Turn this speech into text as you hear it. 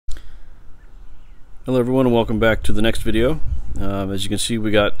Hello everyone, and welcome back to the next video. As you can see,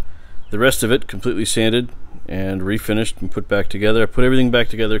 we got the rest of it completely sanded and refinished and put back together. I put everything back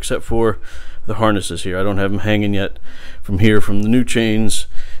together except for the harnesses here. I don't have them hanging yet from here, from the new chains,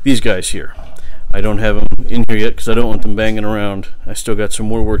 these guys here. I don't have them in here yet because I don't want them banging around. I still got some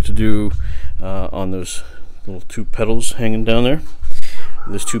more work to do on those little two pedals hanging down there.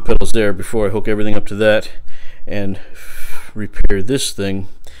 There's two pedals there before I hook everything up to that and repair this thing.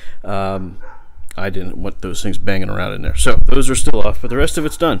 I didn't want those things banging around in there, so those are still off, but the rest of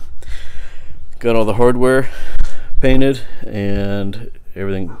it's done. Got all the hardware painted and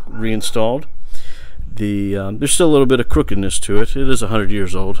everything reinstalled. There's still a little bit of crookedness to it. It is 100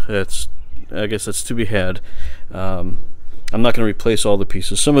 years old. I guess that's to be had. I'm not going to replace all the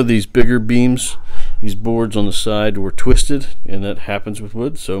pieces. Some of these bigger beams, these boards on the side, were twisted, and that happens with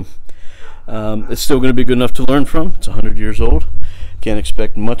wood, so it's still going to be good enough to learn from. It's 100 years old. Can't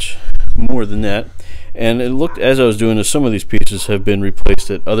expect much more than that. And it looked, as I was doing this, some of these pieces have been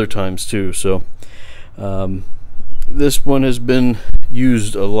replaced at other times too, so this one has been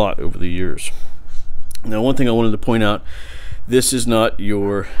used a lot over the years. Now, one thing I wanted to point out, this is not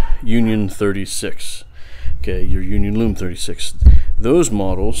your Union 36, okay, your Union Loom 36. Those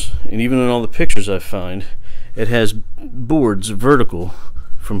models, and even in all the pictures I find, it has boards vertical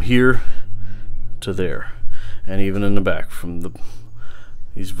from here to there, and even in the back from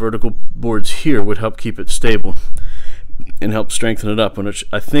these vertical boards here would help keep it stable and help strengthen it up, which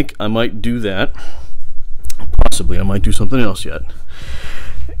I think I might do that. Possibly I might do something else yet.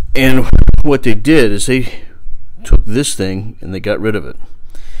 And what they did is they took this thing and they got rid of it,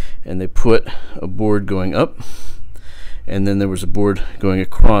 and they put a board going up, and then there was a board going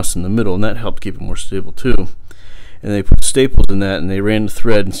across in the middle, and that helped keep it more stable too. And they put staples in that, and they ran the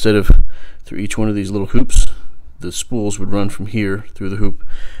thread instead of through each one of these little hoops. The spools would run from here through the hoop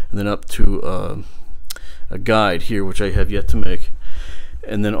and then up to a guide here, which I have yet to make,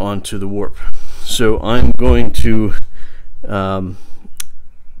 and then onto the warp. So I'm going to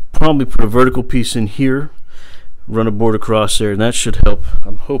probably put a vertical piece in here, run a board across there, and that should help,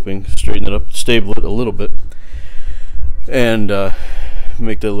 I'm hoping, straighten it up, stable it a little bit, and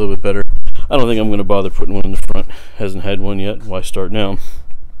make that a little bit better. I don't think I'm going to bother putting one in the front. Hasn't had one yet. Why start now?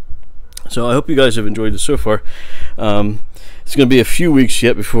 So I hope you guys have enjoyed this so far. It's going to be a few weeks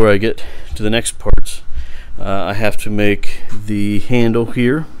yet before I get to the next parts. I have to make the handle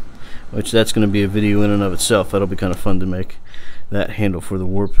here, which that's going to be a video in and of itself. That'll be kind of fun to make, that handle for the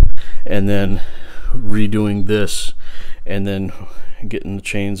warp, and then redoing this, and then getting the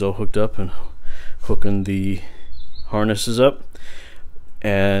chains all hooked up and hooking the harnesses up,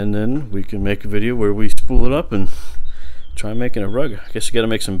 and then we can make a video where we spool it up and try making a rug. I guess you got to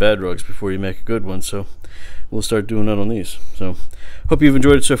make some bad rugs before you make a good one, so we'll start doing that on these. So hope you've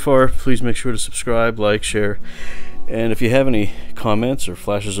enjoyed it so far. Please make sure to subscribe, like, share, and if you have any comments or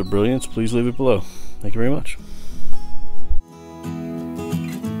flashes of brilliance, please leave it below. Thank you very much.